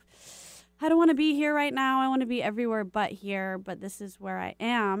barrier of, I don't want to be here right now. I want to be everywhere but here, but this is where I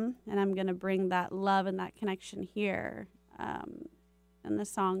am, and I'm going to bring that love and that connection here. And the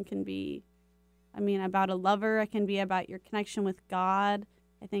song can be, about a lover. It can be about your connection with God.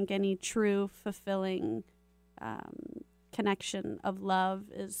 I think any true, fulfilling connection of love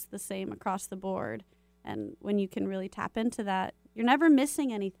is the same across the board. And when you can really tap into that you're never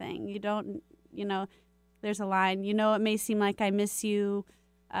missing anything. You don't, there's a line, it may seem like I miss you.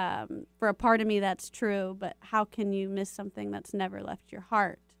 For a part of me, that's true, but how can you miss something that's never left your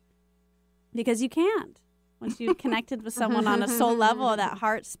heart? Because you can't. Once you've connected with someone on a soul level, that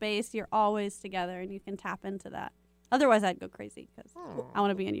heart space, you're always together, and you can tap into that. Otherwise, I'd go crazy because I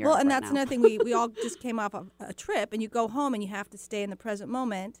want to be in Europe. Well, and right that's now. another thing. We all just came off of a trip, and you go home, and you have to stay in the present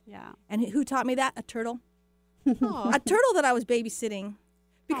moment. Yeah. And who taught me that? A turtle. A turtle that I was babysitting.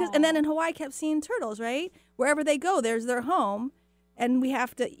 And then in Hawaii, I kept seeing turtles, right? Wherever they go, there's their home. And we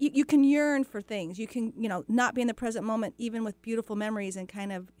have to, you can yearn for things. You can, not be in the present moment, even with beautiful memories, and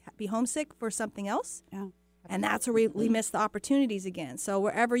kind of be homesick for something else. Yeah. And that's where we miss the opportunities again. So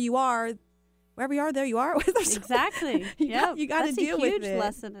wherever you are, there you are. Exactly. You got to deal with it. That's a huge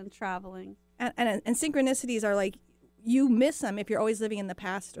lesson in traveling. And synchronicities are like, you miss them if you're always living in the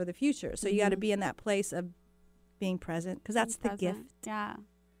past or the future. So you got to be in that place of being present, because that's the gift. Yeah.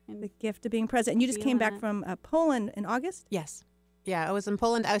 The gift of being present. And you just came back from Poland in August? Yes. Yeah, I was in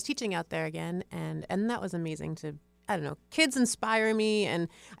Poland. I was teaching out there again, and that was amazing to, I don't know, kids inspire me. And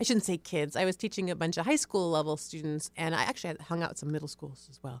I shouldn't say kids. I was teaching a bunch of high school level students, and I actually had hung out with some middle schools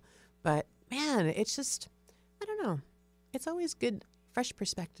as well. But, man, it's just, I don't know. It's always good, fresh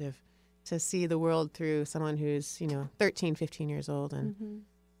perspective to see the world through someone who's, 13, 15 years old, and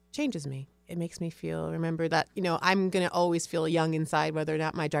changes me. It makes me remember that, I'm going to always feel young inside, whether or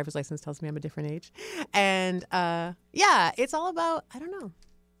not my driver's license tells me I'm a different age. And, it's all about, I don't know.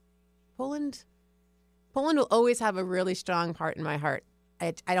 Poland will always have a really strong part in my heart.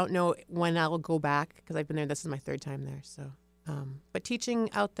 I don't know when I'll go back, because I've been there. This is my third time there. So, but teaching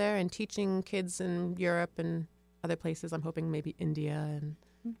out there and teaching kids in Europe and other places, I'm hoping maybe India and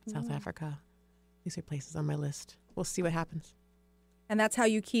South Africa. These are places on my list. We'll see what happens. And that's how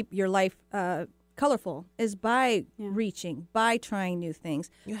you keep your life colorful, is by reaching, by trying new things.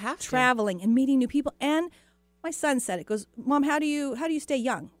 You have to. Traveling and meeting new people. And my son said it, goes, Mom, how do you stay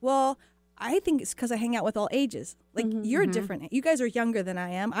young? Well, I think it's because I hang out with all ages. Like, you're different. You guys are younger than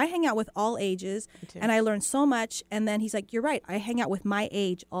I am. I hang out with all ages, and I learn so much. And then he's like, you're right. I hang out with my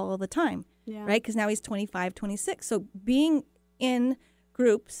age all the time, right? Because now he's 25, 26. So being in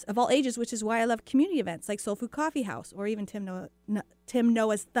groups of all ages, which is why I love community events like Soul Food Coffee House, or even Tim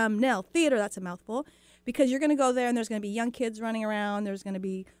Noah's Thumbnail Theater. That's a mouthful, because you're going to go there and there's going to be young kids running around. There's going to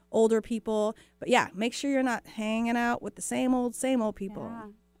be older people. But yeah, make sure you're not hanging out with the same old people. Yeah.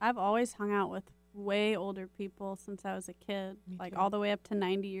 I've always hung out with way older people since I was a kid, like all the way up to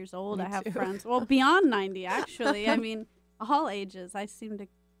 90 years old. I have friends, well, beyond 90, actually. I mean, all ages. I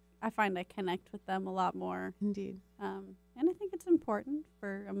find I connect with them a lot more. Indeed. And I think it's important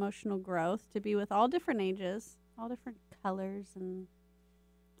for emotional growth to be with all different ages, all different colors, and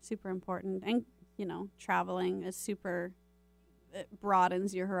super important. And, traveling is it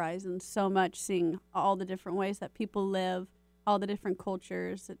broadens your horizons so much, seeing all the different ways that people live, all the different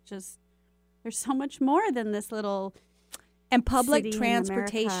cultures. There's so much more than this little and public city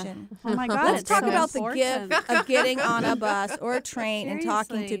transportation. Oh my God. Let's talk about important. the gift of getting on a bus or a train and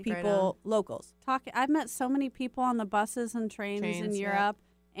talking to Seriously. people, locals. I've met so many people on the buses and trains in Europe,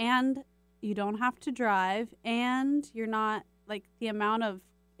 and you don't have to drive, and you're not, like, the amount of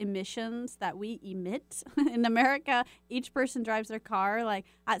emissions that we emit in America. Each person drives their car. Like,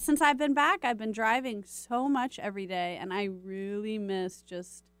 since I've been back, I've been driving so much every day, and I really miss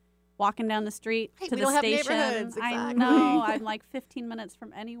just walking down the street to the station. Exactly. I know. I'm like 15 minutes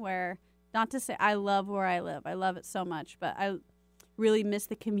from anywhere. Not to say I love where I live. I love it so much, but I really miss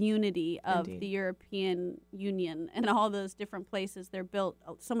the community of the European Union and all those different places. They're built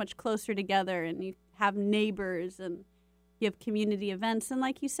so much closer together, and you have neighbors, and you have community events. And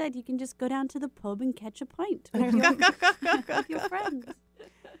like you said, you can just go down to the pub and catch a pint with your friends.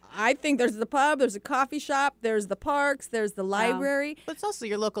 I think there's the pub, there's a coffee shop, there's the parks, there's the library. But it's also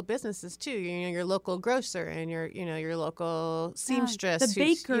your local businesses too. Your local grocer and your local seamstress, the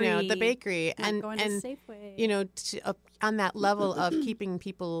bakery, the bakery, and going to Safeway. On that level of keeping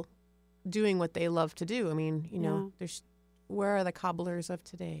people doing what they love to do. I mean, there's where are the cobblers of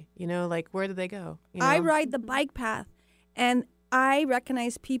today? Where do they go? I ride the bike path, and I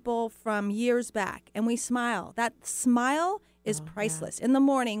recognize people from years back, and we smile. That smile is priceless. In the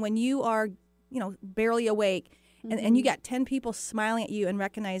morning when you are, barely awake, and you got 10 people smiling at you and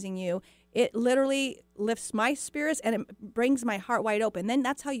recognizing you, it literally lifts my spirits and it brings my heart wide open. Then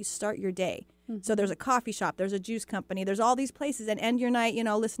that's how you start your day. So there's a coffee shop, there's a juice company, there's all these places, and end your night,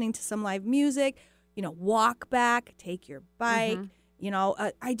 listening to some live music, walk back, take your bike,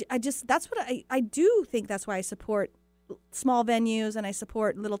 I just, that's what I do think that's why I support small venues and I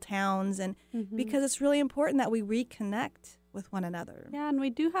support little towns, and because it's really important that we reconnect with one another. Yeah, and we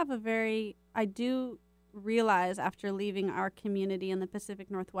do have I do realize after leaving our community in the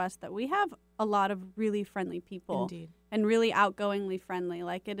Pacific Northwest that we have a lot of really friendly people. Indeed. And really outgoingly friendly.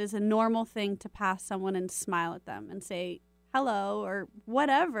 Like, it is a normal thing to pass someone and smile at them and say hello or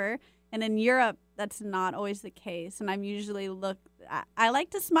whatever. And in Europe, that's not always the case. And I'm usually I like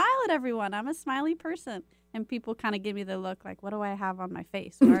to smile at everyone. I'm a smiley person. And people kind of give me the look like, what do I have on my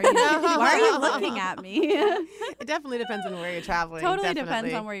face? Why are you looking at me? It definitely depends on where you're traveling. Totally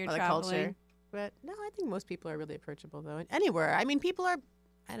depends on where you're traveling. The culture. But no, I think most people are really approachable, though. Anywhere. I mean, people are,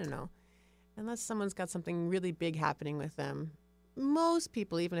 I don't know, unless someone's got something really big happening with them, most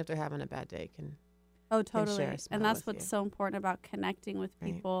people, even if they're having a bad day, can totally. share a smile And that's with what's you. so important about connecting with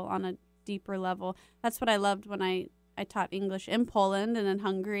Right. people on a deeper level. That's what I loved when I taught English in Poland and in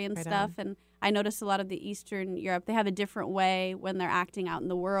Hungary and Right stuff. on. And I noticed a lot of the Eastern Europe, they have a different way when they're acting out in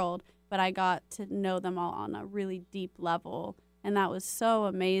the world. But I got to know them all on a really deep level. And that was so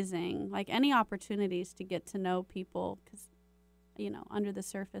amazing. Like, any opportunities to get to know people, because, under the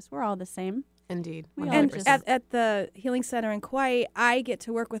surface, we're all the same. Indeed. We all And 100%. at the Healing Center in Kauai, I get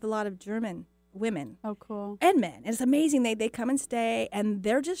to work with a lot of German women Oh, cool. and men. And it's amazing. They come and stay, and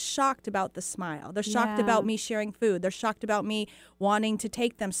they're just shocked about the smile. They're shocked Yeah. about me sharing food. They're shocked about me wanting to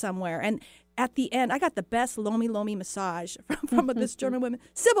take them somewhere. And at the end, I got the best Lomi massage from this German woman.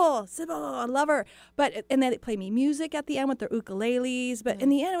 Sybil, I love her. And then they play me music at the end with their ukuleles. But in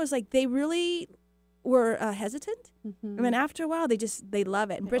the end, it was like they really were hesitant. And then after a while, they love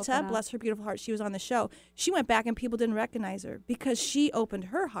it. And They Britta, open up. bless her beautiful heart, she was on the show. She went back and people didn't recognize her because she opened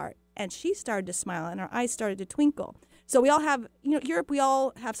her heart and she started to smile and her eyes started to twinkle. So we all have, Europe, we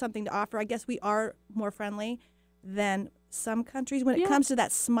all have something to offer. I guess we are more friendly than some countries when it Yeah. comes to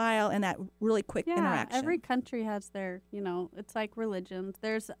that smile and that really quick Yeah, interaction. every country has their, it's like religions.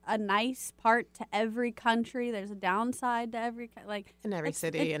 There's a nice part to every country. There's a downside to every, In every it's-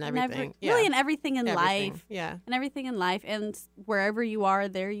 city and in everything. Really Yeah. in everything in Everything. life. Yeah. And everything in life. And wherever you are,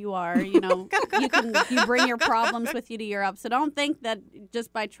 there you are. You bring your problems with you to Europe. So don't think that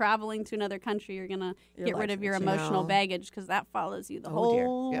just by traveling to another country, you're going to get rid of your emotional No. baggage, because that follows you the Oh, dear.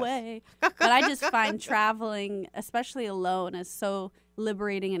 whole Yes. way. But I just find traveling, especially alone, is so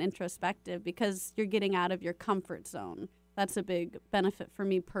liberating and introspective because you're getting out of your comfort zone. That's a big benefit for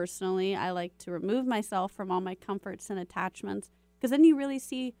me personally. I like to remove myself from all my comforts and attachments, because then you really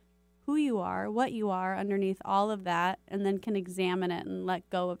see who you are, what you are underneath all of that, and then can examine it and let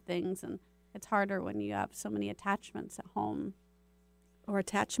go of things. And it's harder when you have so many attachments at home. Or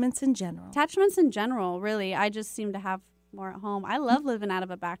attachments in general. Attachments in general, really. I just seem to have more at home. I love living out of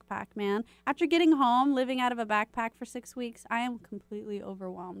a backpack, man. After getting home, living out of a backpack for 6 weeks, I am completely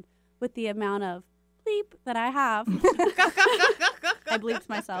overwhelmed with the amount of bleep that I have. I bleeped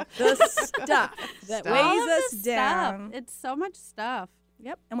myself. The stuff that All weighs of us the stuff. down. It's so much stuff.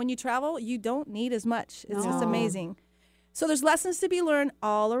 Yep. And when you travel, you don't need as much. It's just No. amazing. So there's lessons to be learned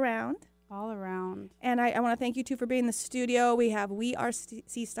all around. All around. And I want to thank you, too, for being in the studio. We have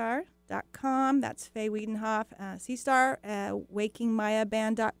weareseastar.com. That's Faye Wiedenhoff. Seastar,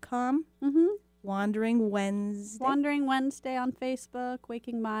 wakingmayaband.com. Mm-hmm. Wandering Wednesday. Wandering Wednesday on Facebook.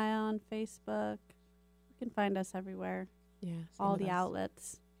 Waking Maya on Facebook. You can find us everywhere. Yeah. All the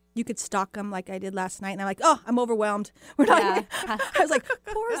outlets. You could stalk them like I did last night. And I'm like, oh, I'm overwhelmed. We're not. Yeah. I was like,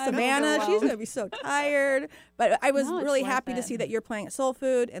 poor I'm Savannah. She's overwhelmed. going to be so tired. But I was No, it's really worth happy to it. see that you're playing at Soul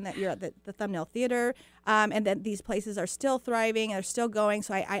Food and that you're at the Thumbnail Theater, and that these places are still thriving and are still going.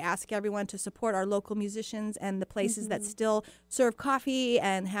 So I ask everyone to support our local musicians and the places that still serve coffee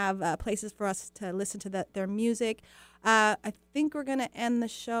and have places for us to listen to their music. I think we're going to end the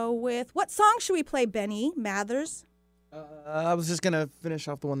show with, what song should we play, Benny Mathers? I was just going to finish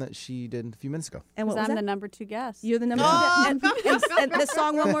off the one that she did a few minutes ago. And what Because was I'm that? the number 2 guest. You're the number Oh! two. And the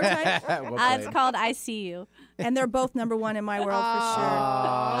song one more time. Well It's played. called I See You. And they're both number 1 in my world for sure.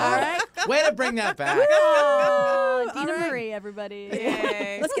 Aw. All right. Way to bring that back. Oh, All Dina right. Marie, everybody.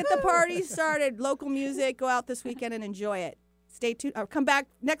 Yay. Let's get the party started. Local music. Go out this weekend and enjoy it. Stay tuned. Or come back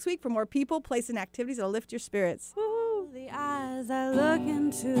next week for more people, places, and activities that'll lift your spirits. Ooh, the eyes I look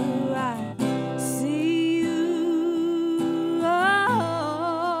into, I see you.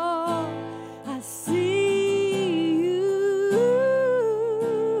 Oh, I see you.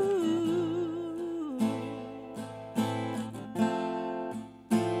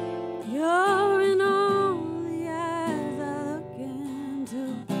 You're in all the eyes I look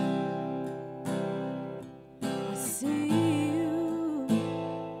into. I see you.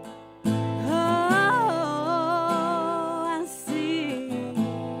 Oh, I see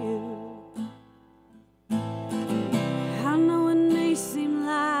you.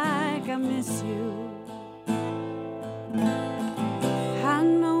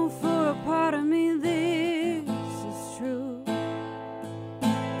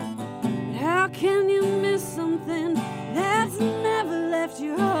 left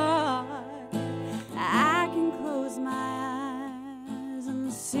your heart. I can close my eyes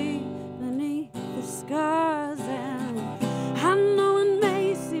and see beneath the scars, and I know it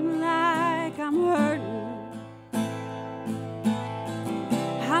may seem like I'm hurting.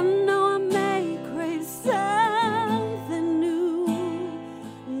 I know